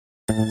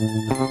Man,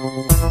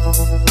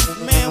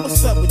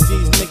 what's up with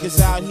these niggas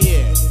out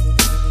here?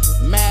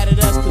 Mad at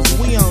us cause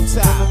we on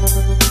top.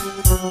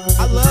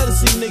 I love to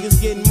see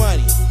niggas getting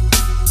money.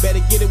 Better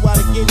get it while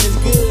the getting is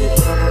good.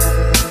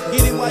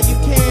 Get it while you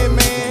can,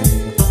 man.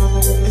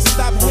 And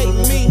stop hating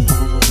me.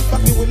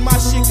 Fucking with my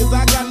shit cause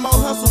I got more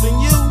hustle than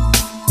you.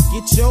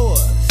 Get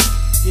yours.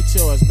 Get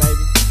yours,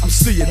 baby. I'm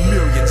seeing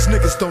millions,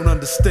 niggas don't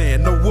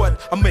understand. Know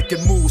what? I'm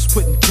making moves,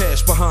 putting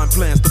cash behind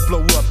plans to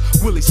blow up.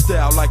 Willie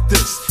style like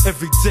this.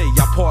 Every day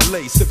I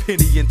parlay, sip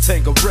Henny and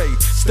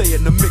Tangeray. Stay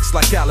in the mix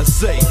like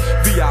Alizé.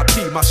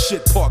 VIP, my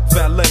shit park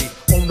valet.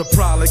 On the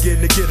prowl again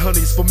to get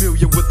honeys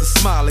familiar with the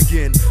smile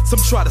again. Some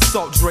try to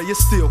salt Dre,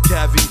 it's still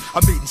cavi.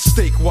 I'm eating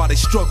steak while they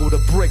struggle to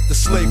break the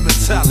slave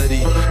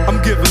mentality.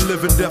 I'm giving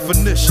living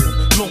definition.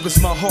 Long as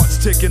my heart's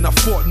ticking, I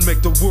fought and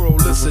make the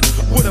world listen.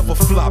 Whatever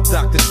flop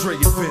Dr. Dre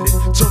invented.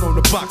 Turn on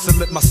the box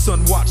and let my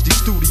son watch these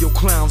studio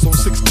clowns on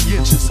 60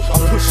 inches. I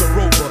push her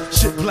over,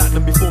 shit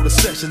platinum before the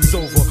session's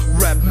over.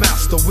 Rap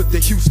master with the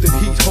Houston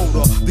heat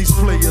holder. These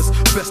players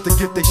best to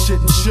get their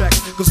shit in check,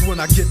 cause when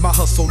I get my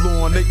hustle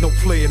on, ain't no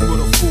playing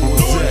with a fool.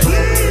 Lord,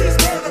 please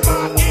murder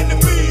my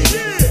enemies.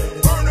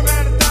 Yeah. Burn them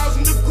at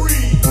 1,000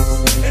 degrees.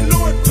 And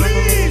Lord,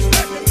 please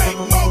let me make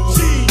more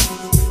cheese,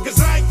 cause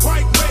I ain't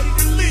quite ready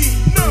to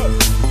leave. No.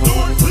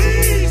 Lord,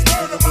 please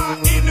murder my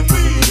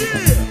enemies.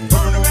 Yeah.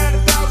 Burn them at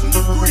 1,000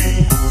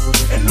 degrees.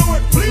 And Lord,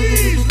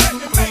 please let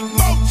me make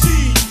more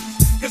cheese,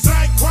 cause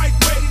I ain't quite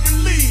ready to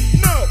leave.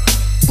 No.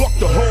 Fuck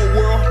the whole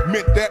world,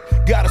 meant that.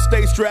 Gotta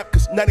stay strapped,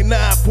 cause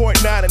 99.9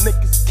 of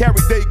niggas carry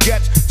they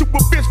gats.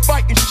 Super fist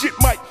fighting shit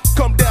might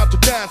come down to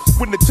dime.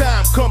 When the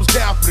time comes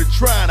down for the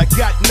trying, I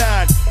got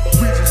 9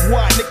 reasons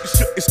why niggas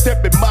shouldn't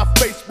step in my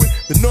face with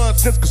the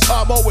nonsense, cause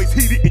I'm always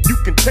heated and you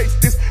can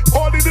taste this.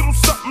 All the little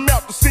something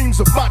out the seams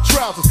of my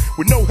trousers.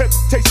 With no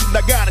hesitation,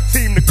 I got a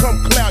team to come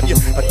clown you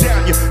or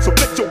down you. So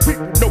let your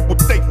people know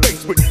what they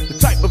face with. The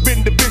type of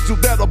individual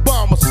that'll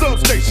bomb a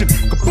substation.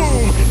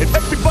 Kaboom! And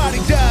everybody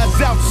dies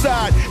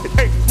outside. It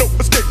ain't no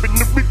escaping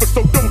the reaper,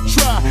 so don't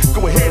try.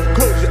 Go ahead and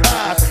close your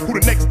eyes. Who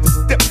the next to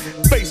step?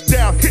 Face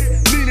down,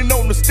 hit, leaning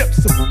on the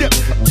steps of death.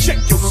 Check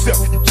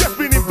yourself. Just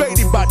been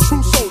invaded by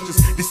true soldiers.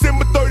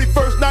 December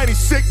 31st,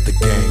 96. The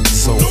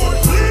game's over. Lord,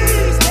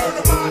 please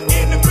murder my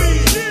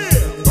enemies.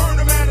 Yeah. Burn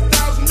them at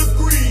 1,000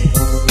 degrees.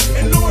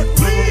 And Lord,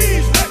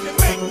 please let me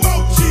make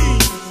more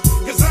cheese,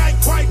 cause I ain't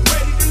quite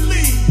ready to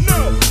leave.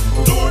 No.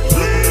 Lord,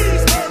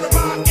 please murder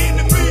my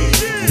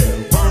enemies.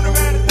 Yeah. Burn them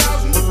at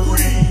 1,000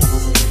 degrees.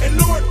 And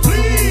Lord,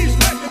 please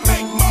let me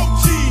make more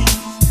cheese,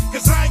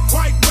 cause I ain't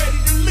quite ready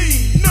to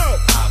leave. No.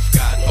 I've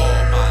got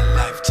all my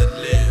life to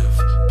live,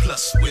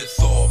 plus with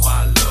all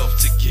my love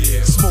to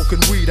give. Smoking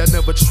weed, I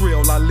never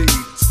trail, I lead.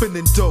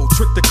 Spending dough,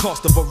 trick the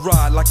cost of a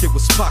ride like it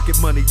was pocket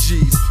money,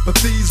 G's. But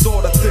these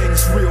are the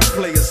things real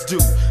players do.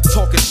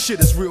 Talking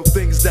shit is real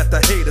things that the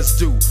haters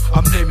do.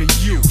 I'm naming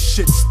you,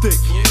 shit stick.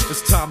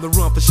 It's time to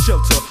run for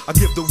shelter. I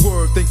give the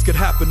word, things could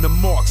happen to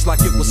Marks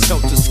like it was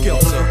helter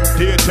skelter.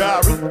 Dear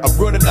diary, I'm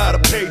running out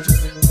of pages.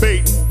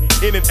 Fading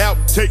in and out,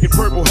 taking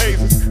purple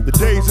hazes. The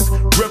daisies,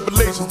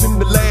 revelations in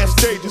the last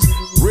stages.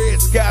 Red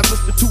skies,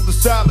 listen to the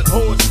silent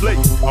horns play.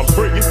 I'm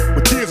praying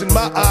with tears in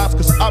my eyes,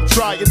 cause I'm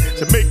trying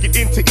to make it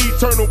into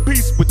eternal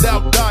peace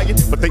without dying.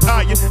 But they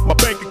eyeing my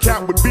bank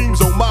account with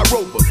beams on my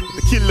rover.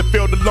 The killer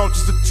failed to launch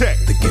his attack.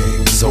 The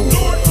game's over.